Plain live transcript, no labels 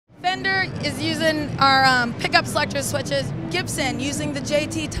Fender is using our pickup selector switches. Gibson using the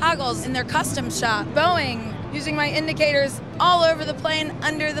JT toggles in their custom shop. Boeing using my indicators all over the plane,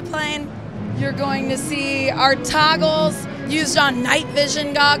 under the plane. You're going to see our toggles used on night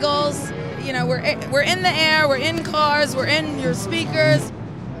vision goggles. You know, we're in the air, we're in cars, we're in your speakers.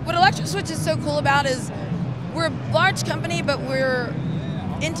 What Electroswitch is so cool about is we're a large company, but we're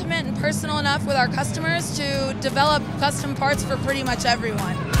intimate and personal enough with our customers to develop custom parts for pretty much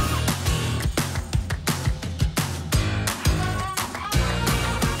everyone.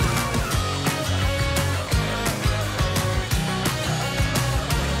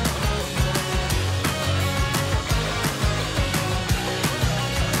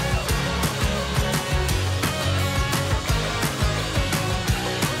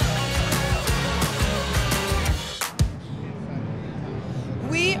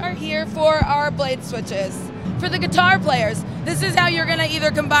 We are here for our blade switches. For the guitar players, this is how you're gonna either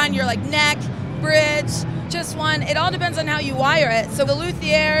combine your neck, bridge, just one. It all depends on how you wire it. So the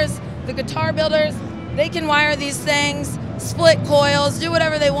luthiers, the guitar builders, they can wire these things, split coils, do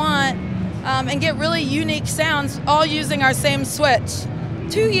whatever they want, and get really unique sounds all using our same switch.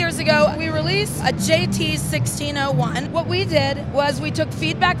 2 years ago, we released a JT 1601. What we did was we took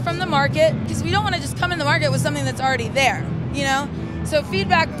feedback from the market, because we don't want to just come in the market with something that's already there, you know? So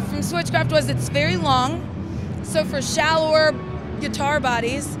feedback from Switchcraft was it's very long, so for shallower guitar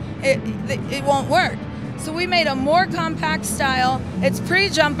bodies, it won't work. So we made a more compact style. It's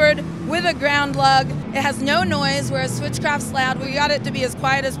pre-jumpered with a ground lug. It has no noise, whereas Switchcraft's loud. We got it to be as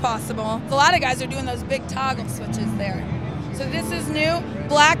quiet as possible. A lot of guys are doing those big toggle switches there. So this is new,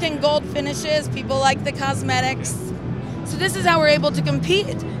 black and gold finishes. People like the cosmetics. So this is how we're able to compete.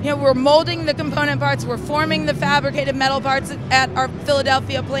 You know, we're molding the component parts, we're forming the fabricated metal parts at our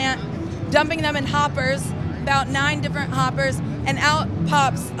Philadelphia plant, dumping them in hoppers, about 9 different hoppers, and out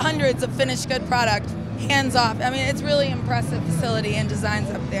pops hundreds of finished good product, hands off. I mean, it's really impressive facility and designs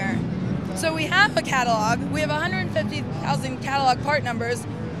up there. So we have a catalog. We have 150,000 catalog part numbers,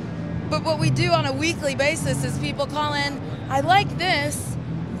 but what we do on a weekly basis is people call in, I like this,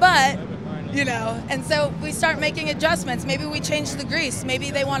 but you know, and so we start making adjustments. Maybe we change the grease.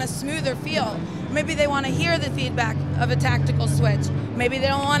 Maybe they want a smoother feel. Maybe they want to hear the feedback of a tactical switch. Maybe they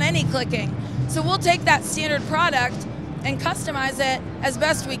don't want any clicking. So we'll take that standard product and customize it as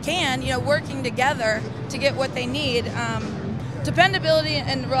best we can, you know, working together to get what they need. Dependability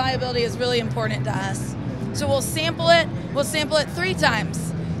and reliability is really important to us. So we'll sample it 3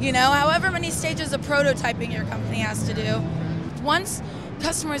 times, you know, however many stages of prototyping your company has to do. Once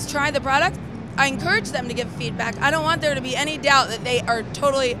customers try the product, I encourage them to give feedback. I don't want there to be any doubt that they are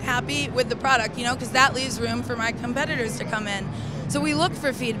totally happy with the product, you know, because that leaves room for my competitors to come in. So we look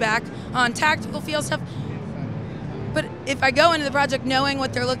for feedback on tactical feel stuff. But if I go into the project knowing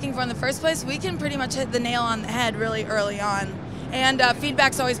what they're looking for in the first place, we can pretty much hit the nail on the head really early on. And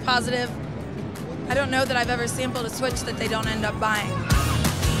feedback's always positive. I don't know that I've ever sampled a switch that they don't end up buying.